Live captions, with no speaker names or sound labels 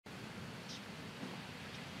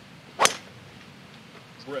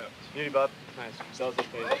Beauty, bud. Nice. Oh,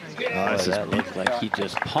 that looked like he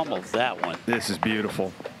just pummeled that one. This is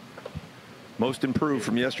beautiful. Most improved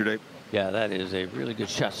from yesterday. Yeah, that is a really good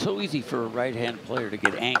shot. So easy for a right-hand player to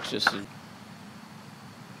get anxious. And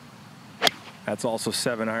that's also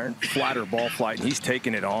 7-iron. Flatter ball flight, and he's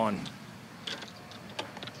taking it on.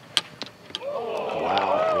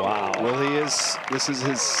 Wow. Well, this is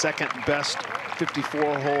his second best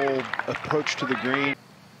 54-hole approach to the green.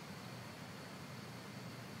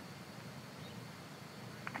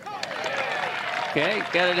 okay,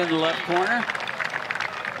 got it in the left corner.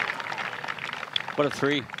 What a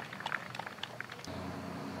three.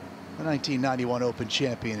 The 1991 Open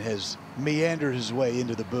champion has meandered his way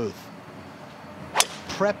into the booth,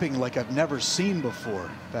 prepping like I've never seen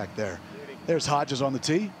before back there. There's Hodges on the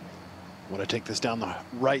tee. Want to take this down the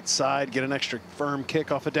right side, get an extra firm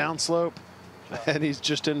kick off a downslope, and he's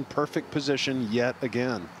just in perfect position yet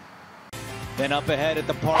again. Then up ahead at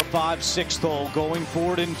the par 5 6th hole, going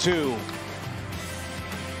forward in 2.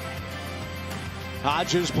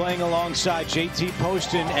 Hodges playing alongside JT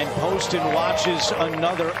Poston, and Poston watches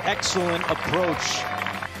another excellent approach,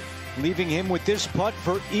 leaving him with this putt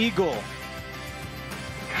for eagle.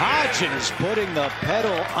 Hodges putting the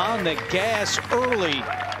pedal on the gas early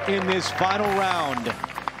in this final round.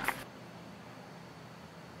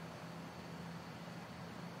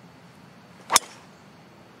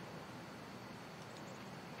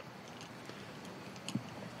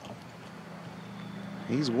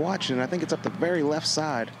 He's watching. I think it's up the very left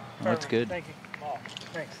side. That's good. Thank you. Oh,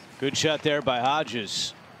 thanks. Good shot there by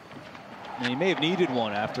Hodges. And he may have needed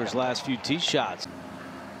one after his last few tee shots.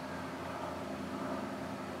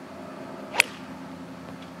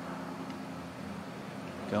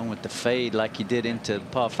 Going with the fade like he did into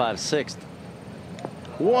par 5 6th.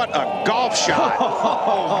 What a golf shot.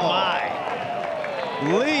 Oh my.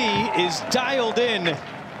 Lee is dialed in.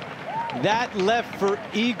 That left for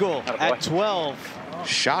eagle at 12.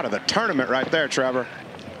 Shot of the tournament right there, Trevor.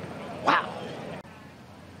 Wow.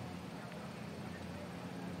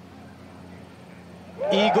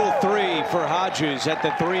 Eagle 3 for Hodges at the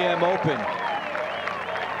 3M Open.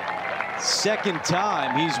 Second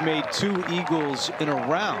time he's made 2 eagles in a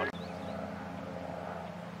round.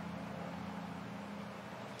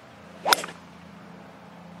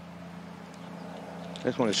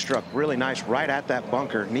 This one is struck really nice right at that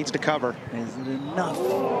bunker. Needs to cover. Is it enough?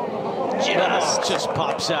 Just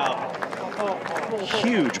pops out.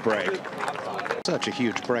 Huge break. Such a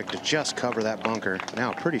huge break to just cover that bunker.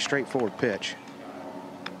 Now a pretty straightforward pitch.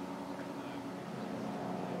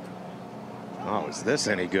 Oh, is this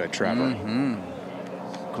any good, Trevor?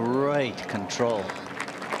 Great control.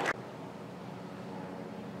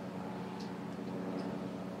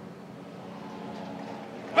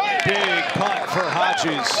 Big putt for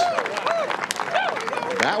Hodges.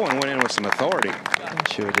 That one went in with some authority.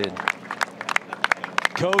 Sure did.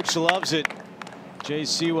 Coach loves it. Jay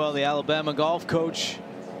Sewell, the Alabama golf coach.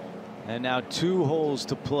 And now 2 holes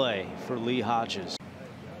to play for Lee Hodges.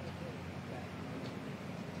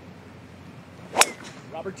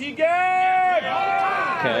 Robert T. Gay!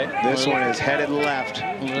 Okay. This one is headed left.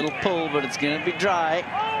 A little pull, but it's going to be dry.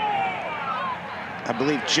 I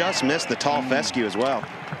believe just missed the tall fescue as well.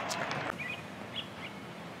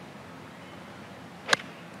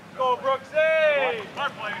 Go, Brooksy!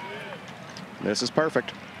 This is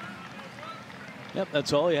perfect. Yep,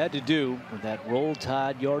 that's all he had to do with that Roll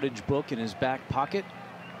Tide yardage book in his back pocket.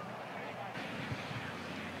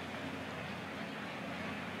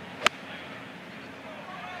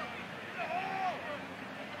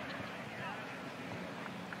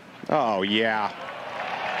 Oh, yeah.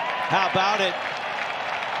 How about it?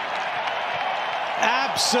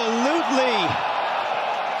 Absolutely.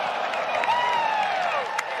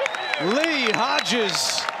 Lee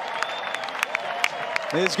Hodges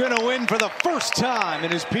is going to win for the first time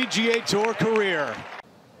in his PGA Tour career.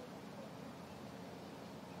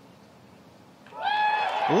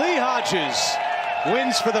 Lee Hodges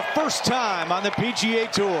wins for the first time on the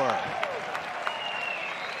PGA Tour.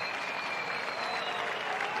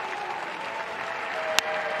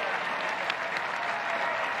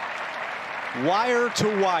 Wire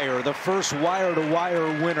to wire, the first wire to wire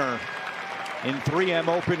winner in 3M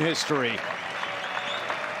Open history.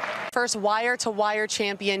 First wire to wire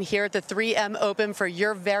champion here at the 3M Open for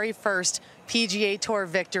your very first PGA Tour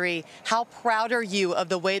victory. How proud are you of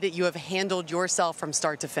the way that you have handled yourself from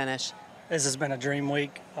start to finish? This has been a dream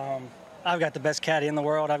week. I've got the best caddy in the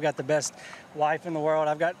world. I've got the best wife in the world.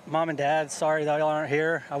 I've got mom and dad. Sorry that y'all aren't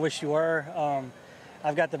here. I wish you were.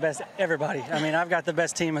 I've got the best everybody. I mean, I've got the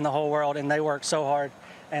best team in the whole world, and they work so hard,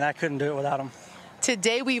 and I couldn't do it without them.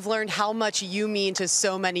 Today we've learned how much you mean to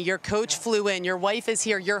so many. Your coach flew in, your wife is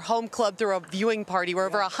here, your home club threw a viewing party where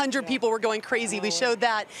over 100 people were going crazy. We showed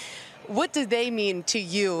that. What do they mean to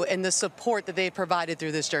you and the support that they've provided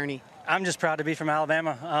through this journey? I'm just proud to be from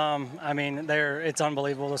Alabama. I mean, it's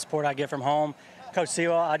unbelievable the support I get from home. Coach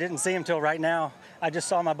Sewell, I didn't see him till right now. I just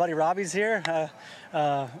saw my buddy Robbie's here.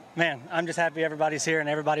 Man, I'm just happy everybody's here and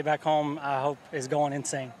everybody back home, I hope, is going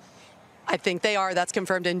insane. I think they are. That's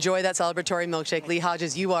confirmed. Enjoy that celebratory milkshake. Lee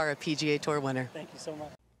Hodges, you are a PGA Tour winner. Thank you so much.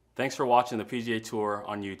 Thanks for watching the PGA Tour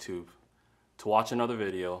on YouTube. To watch another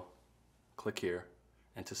video, click here,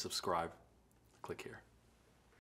 and to subscribe, click here.